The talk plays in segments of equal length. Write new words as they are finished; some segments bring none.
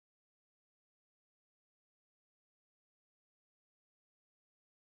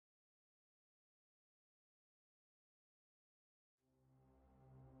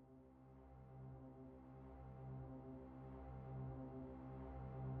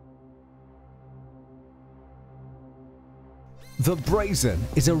The Brazen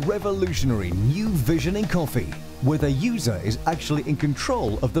is a revolutionary new vision in coffee, where the user is actually in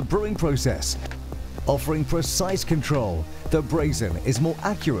control of the brewing process. Offering precise control, the Brazen is more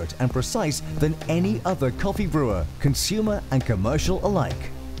accurate and precise than any other coffee brewer, consumer and commercial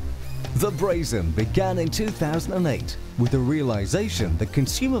alike. The Brazen began in 2008 with the realization that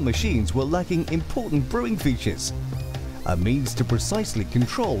consumer machines were lacking important brewing features, a means to precisely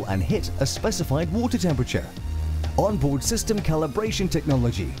control and hit a specified water temperature, onboard system calibration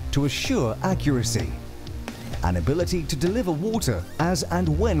technology to assure accuracy, an ability to deliver water as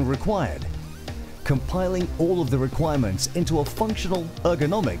and when required, compiling all of the requirements into a functional,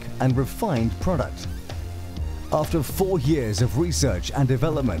 ergonomic and refined product. After 4 years of research and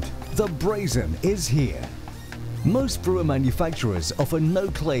development, the Brazen is here. Most brewer manufacturers offer no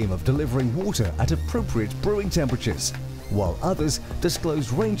claim of delivering water at appropriate brewing temperatures, while others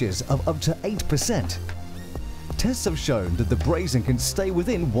disclose ranges of up to 8%. Tests have shown that the Brazen can stay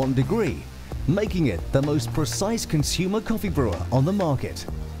within 1 degree, making it the most precise consumer coffee brewer on the market.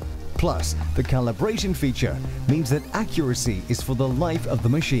 Plus, the calibration feature means that accuracy is for the life of the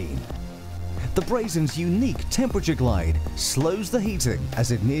machine. The Brazen's unique temperature glide slows the heating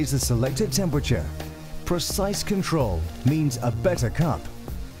as it nears the selected temperature. Precise control means a better cup.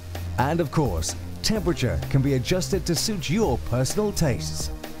 And of course, temperature can be adjusted to suit your personal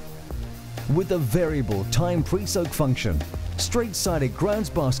tastes. With the variable time pre-soak function, straight-sided grounds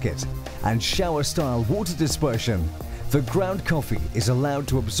basket, and shower-style water dispersion, the ground coffee is allowed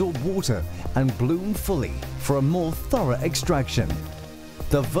to absorb water and bloom fully for a more thorough extraction.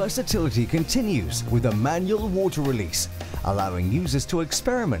 The versatility continues with a manual water release, allowing users to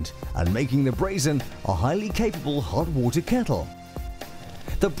experiment and making the Brazen a highly capable hot water kettle.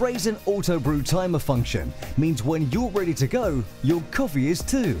 The Brazen Auto Brew Timer function means when you're ready to go, your coffee is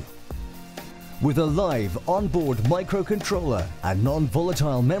too. With a live onboard microcontroller and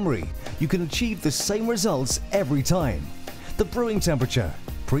non-volatile memory, you can achieve the same results every time. The brewing temperature,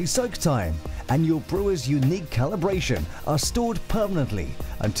 pre-soak time, and your brewer's unique calibration are stored permanently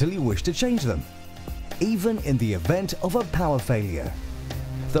until you wish to change them, even in the event of a power failure.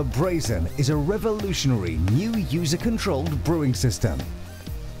 The Brazen is a revolutionary new user-controlled brewing system.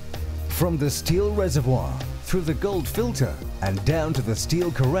 From the steel reservoir, through the gold filter, and down to the steel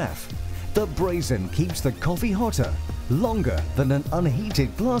carafe, the Brazen keeps the coffee hotter, longer than an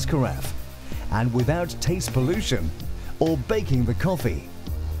unheated glass carafe, and without taste pollution or baking the coffee.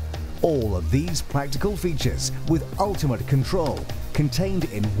 All of these practical features with ultimate control contained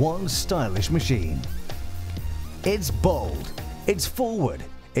in one stylish machine. It's bold, it's forward,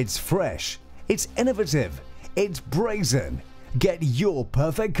 it's fresh, it's innovative, it's Brazen. Get your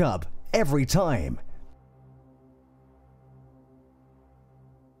perfect cup every time.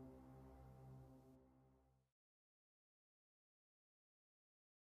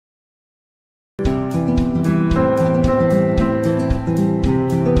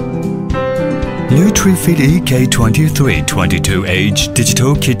 NutriFit EK2322H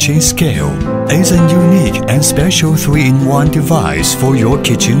Digital Kitchen Scale is a unique and special 3-in-1 device for your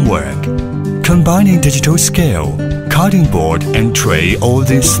kitchen work. Combining digital scale, cutting board and tray, all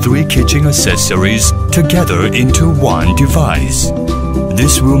these 3 kitchen accessories together into one device.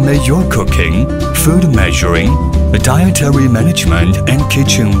 This will make your cooking, food measuring, dietary management and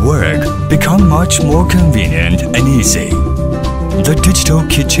kitchen work become much more convenient and easy. The digital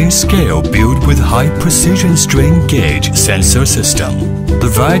kitchen scale built with high-precision strain gauge sensor system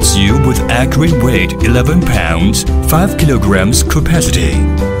provides you with accurate weight 11 pounds, 5 kilograms capacity,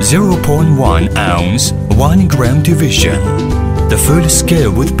 0.1 ounce, 1 gram division. The full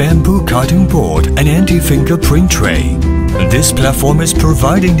scale with bamboo cutting board and anti-fingerprint tray. This platform is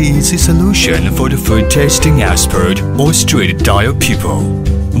providing the easy solution for the food tasting expert or street diet people.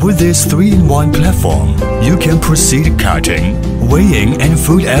 With this 3-in-1 platform, you can proceed cutting, weighing and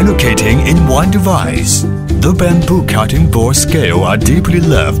food allocating in one device. The bamboo cutting board scale are deeply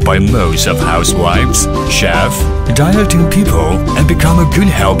loved by most of housewives, chefs, dieting people and become a good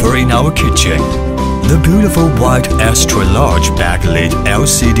helper in our kitchen. The beautiful white extra-large backlit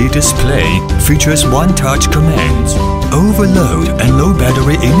LCD display features one-touch commands, overload and low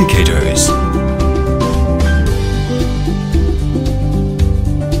battery indicators.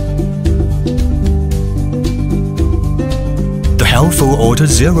 The helpful Auto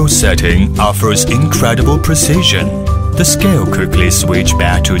Zero setting offers incredible precision. The scale quickly switches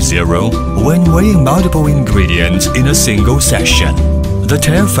back to zero when weighing multiple ingredients in a single session. The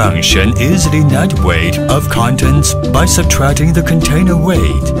tell function easily net weight of contents by subtracting the container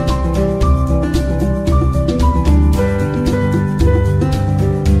weight.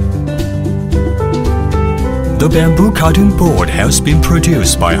 The bamboo cutting board has been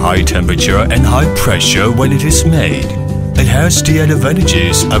produced by high temperature and high pressure when it is made. It has the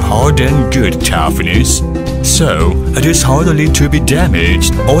advantages of hard and good toughness, so it is hardly to be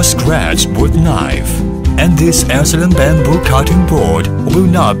damaged or scratched with knife. And this excellent bamboo cutting board will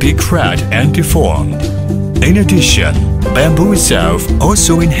not be cracked and deformed. In addition, bamboo itself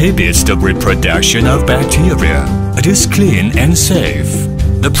also inhibits the reproduction of bacteria. It is clean and safe.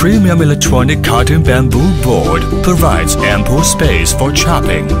 The premium electronic cutting bamboo board provides ample space for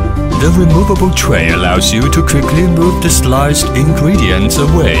chopping. The removable tray allows you to quickly move the sliced ingredients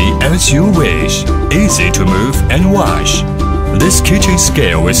away as you wish, easy to move and wash. This kitchen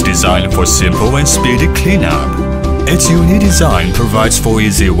scale is designed for simple and speedy cleanup. Its unique design provides for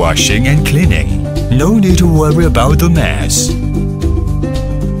easy washing and cleaning. No need to worry about the mess.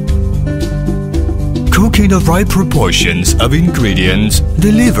 Cooking the right proportions of ingredients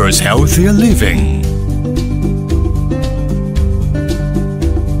delivers healthier living.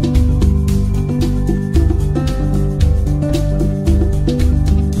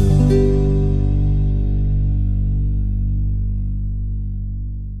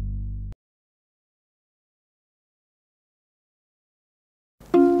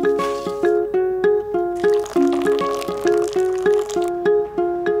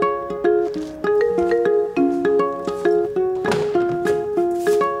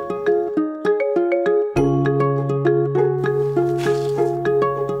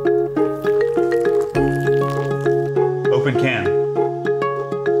 Open can.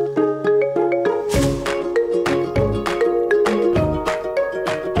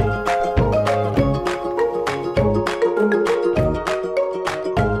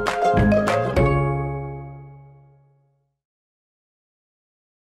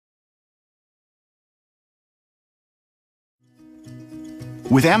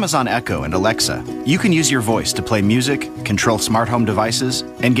 With Amazon Echo and Alexa, you can use your voice to play music, control smart home devices,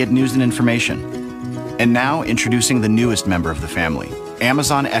 and get news and information. And now, introducing the newest member of the family,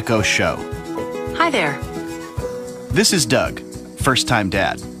 Amazon Echo Show. Hi there. This is Doug, first-time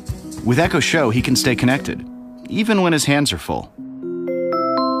dad. With Echo Show, he can stay connected, even when his hands are full.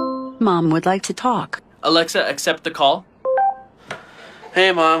 Mom would like to talk. Alexa, accept the call.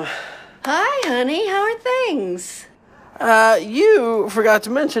 Hey, Mom. Hi, honey. How are things? You forgot to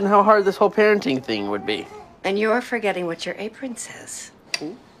mention how hard this whole parenting thing would be. And you're forgetting what your apron says.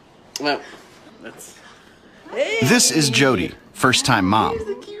 Well, that's... This is Jody, first-time mom.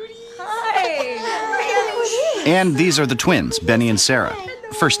 Hi. And these are the twins, Benny and Sarah,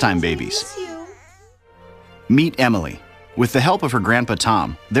 first-time babies. Meet Emily. With the help of her grandpa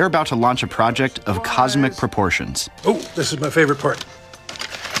Tom, they're about to launch a project of cosmic proportions. Oh, this is my favorite part.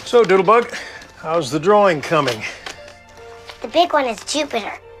 So, Doodlebug, how's the drawing coming? The big one is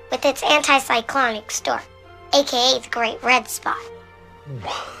Jupiter, with its anticyclonic storm, aka the Great Red Spot.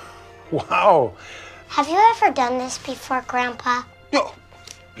 Wow. Have you ever done this before, Grandpa? Oh,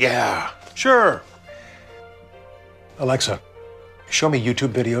 yeah, sure. Alexa, show me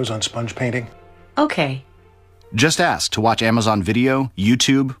YouTube videos on sponge painting. Okay. Just ask to watch Amazon Video,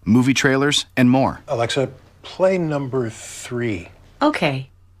 YouTube, movie trailers, and more. Alexa, play number 3. Okay.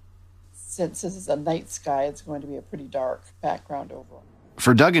 Since this is a night sky, it's going to be a pretty dark background overall.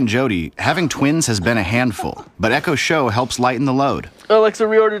 For Doug and Jody, having twins has been a handful, but Echo Show helps lighten the load. Alexa,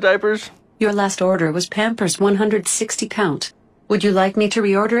 reorder diapers. Your last order was Pampers 160 count. Would you like me to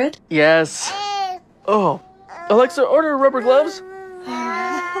reorder it? Yes. Oh. Alexa, order rubber gloves.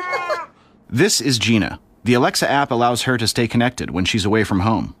 This is Gina. The Alexa app allows her to stay connected when she's away from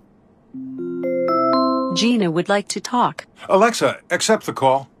home. Gina would like to talk. Alexa, accept the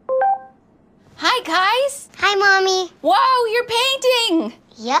call. Hi, guys. Hi, Mommy. Whoa, you're painting.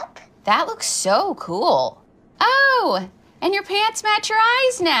 Yep. That looks so cool. Oh, and your pants match your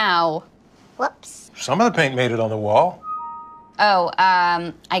eyes now. Whoops. Some of the paint made it on the wall. Oh,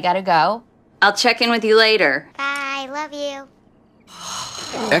 I gotta go. I'll check in with you later. Bye. Love you.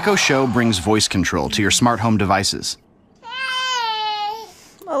 Echo Show brings voice control to your smart home devices.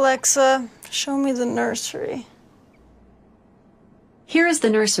 Alexa, show me the nursery. Here is the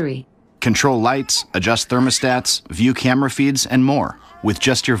nursery. Control lights, adjust thermostats, view camera feeds, and more with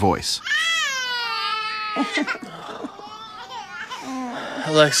just your voice.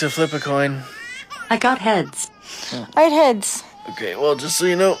 Alexa, flip a coin. I got heads. I had heads. Okay, well, just so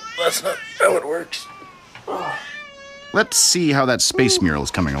you know, that's not how it works. Let's see how that space mural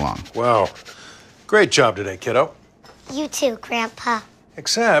is coming along. Wow. Great job today, kiddo. You too, Grandpa.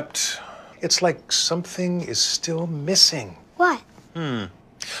 Except, it's like something is still missing. What?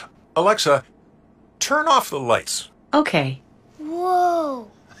 Alexa, turn off the lights. Okay.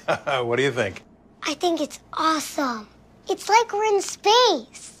 Whoa. What do you think? I I think it's awesome. It's like we're in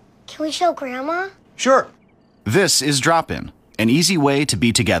space. Can we show Grandma? Sure. This is Drop-In, an easy way to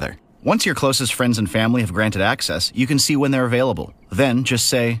be together. Once your closest friends and family have granted access, you can see when they're available. Then just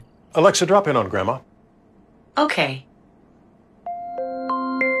say, Alexa, drop in on Grandma. Okay.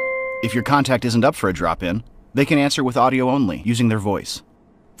 If your contact isn't up for a drop-in, they can answer with audio only, using their voice.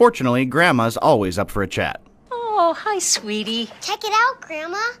 Fortunately, Grandma's always up for a chat. Oh, hi, sweetie. Check it out,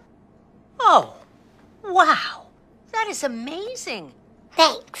 Grandma. Oh, wow. That is amazing.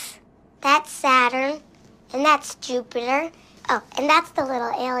 Thanks. That's Saturn, and that's Jupiter. Oh, and that's the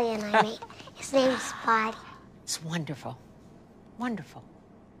little alien I made. His name's Spotty. It's wonderful. Wonderful.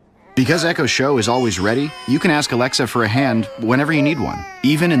 Because Echo Show is always ready, you can ask Alexa for a hand whenever you need one,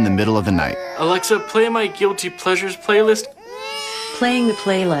 even in the middle of the night. Alexa, play my Guilty Pleasures playlist. Playing the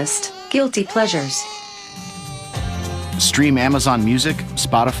playlist, Guilty Pleasures. Stream Amazon Music,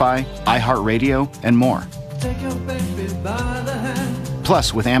 Spotify, iHeartRadio, and more.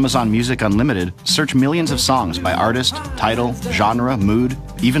 Plus, with Amazon Music Unlimited, search millions of songs by artist, title, genre, mood,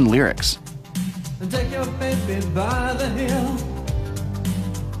 even lyrics.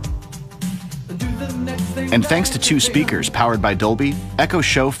 And thanks to 2 speakers powered by Dolby, Echo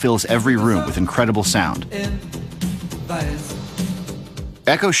Show fills every room with incredible sound.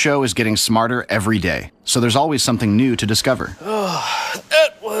 Echo Show is getting smarter every day, so there's always something new to discover. Oh,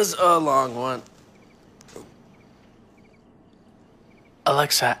 that was a long one.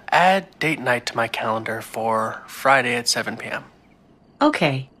 Alexa, add date night to my calendar for Friday at 7 p.m.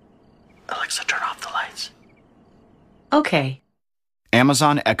 Okay. Alexa, turn off the lights. Okay.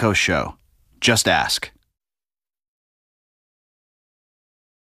 Amazon Echo Show. Just ask.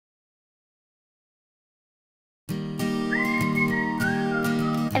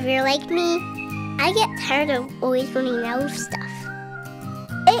 If you're like me, I get tired of always running out of stuff.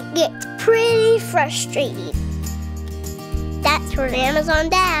 It gets pretty frustrating. That's where Amazon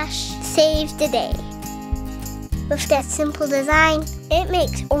Dash saves the day. With that simple design, it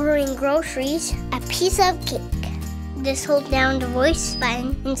makes ordering groceries a piece of cake. Just hold down the voice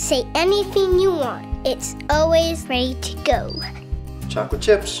button and say anything you want. It's always ready to go. Chocolate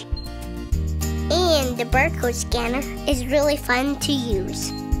chips. And the barcode scanner is really fun to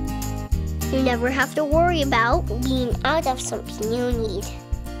use. You never have to worry about being out of something you need.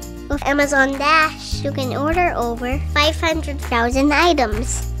 With Amazon Dash, you can order over 500,000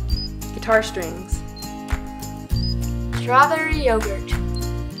 items. Guitar strings. Strawberry yogurt.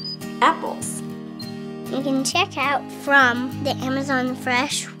 Apples. You can check out from the Amazon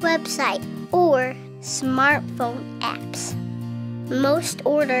Fresh website or smartphone apps. Most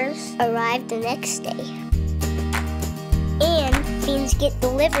orders arrive the next day. And things get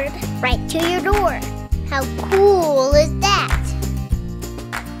delivered right to your door. How cool is that?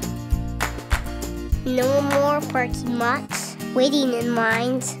 No more parking lots, waiting in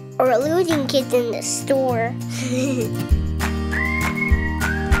lines, or losing kids in the store.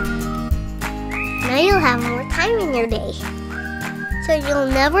 Now you'll have more time in your day, so you'll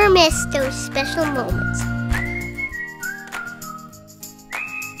never miss those special moments.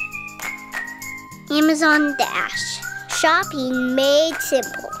 Amazon Dash. Shopping made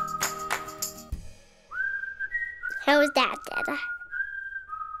simple. How was that, Dada?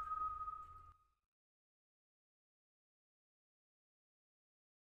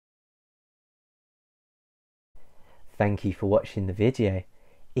 Thank you for watching the video.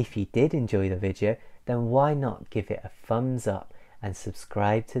 If you did enjoy the video, then why not give it a thumbs up and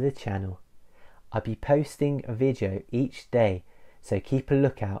subscribe to the channel. I'll be posting a video each day, so keep a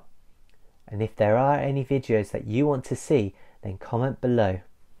lookout. And if there are any videos that you want to see, then comment below.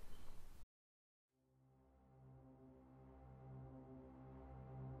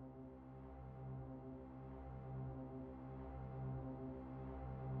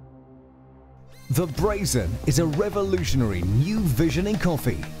 The Brazen is a revolutionary new vision in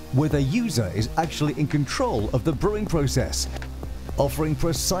coffee, where the user is actually in control of the brewing process. Offering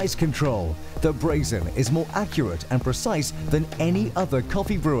precise control, the Brazen is more accurate and precise than any other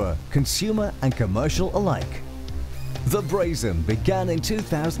coffee brewer, consumer and commercial alike. The Brazen began in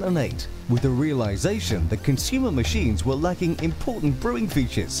 2008 with the realization that consumer machines were lacking important brewing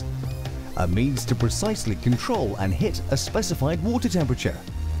features. A means to precisely control and hit a specified water temperature.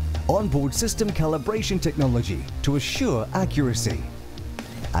 Onboard system calibration technology to assure accuracy.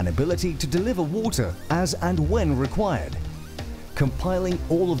 An ability to deliver water as and when required. Compiling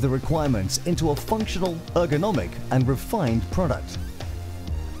all of the requirements into a functional, ergonomic and refined product.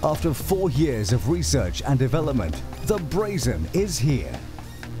 After 4 years of research and development, the Brazen is here.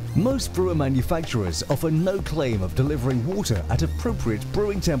 Most brewer manufacturers offer no claim of delivering water at appropriate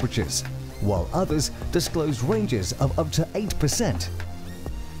brewing temperatures. while others disclose ranges of up to 8%.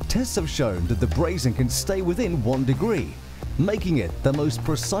 Tests have shown that the Brazen can stay within 1 degree, making it the most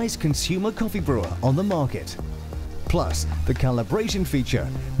precise consumer coffee brewer on the market. Plus, the calibration feature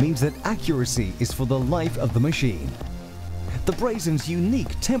means that accuracy is for the life of the machine. The Brazen's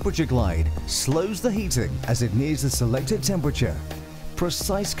unique temperature glide slows the heating as it nears the selected temperature.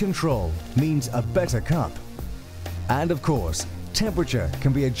 Precise control means a better cup. And of course, temperature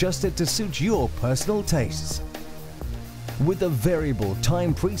can be adjusted to suit your personal tastes. With a variable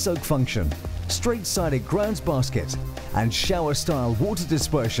time pre-soak function, straight-sided grounds basket, and shower-style water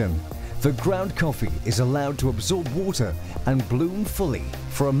dispersion, the ground coffee is allowed to absorb water and bloom fully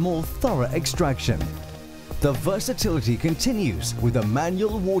for a more thorough extraction. The versatility continues with a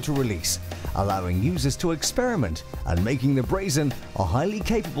manual water release, allowing users to experiment and making the Brazen a highly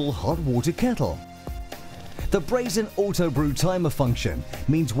capable hot water kettle. The Brazen Auto Brew Timer function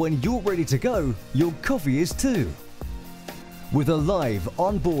means when you're ready to go, your coffee is too. With a live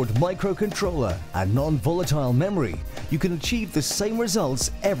onboard microcontroller and non-volatile memory, you can achieve the same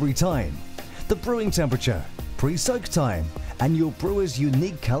results every time. The brewing temperature, pre-soak time, and your brewer's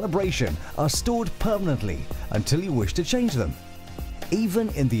unique calibration are stored permanently until you wish to change them, even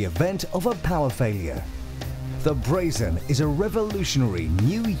in the event of a power failure. The Brazen is a revolutionary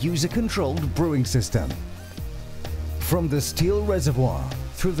new user-controlled brewing system. From the steel reservoir,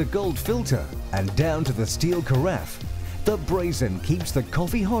 through the gold filter, and down to the steel carafe, the Brazen keeps the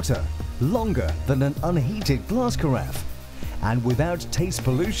coffee hotter, longer than an unheated glass carafe, and without taste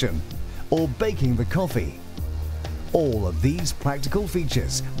pollution or baking the coffee. All of these practical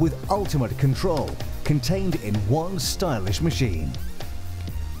features with ultimate control contained in one stylish machine.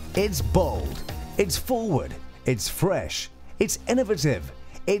 It's bold, it's forward, it's fresh, it's innovative,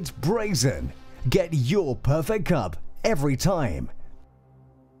 it's Brazen. Get your perfect cup every time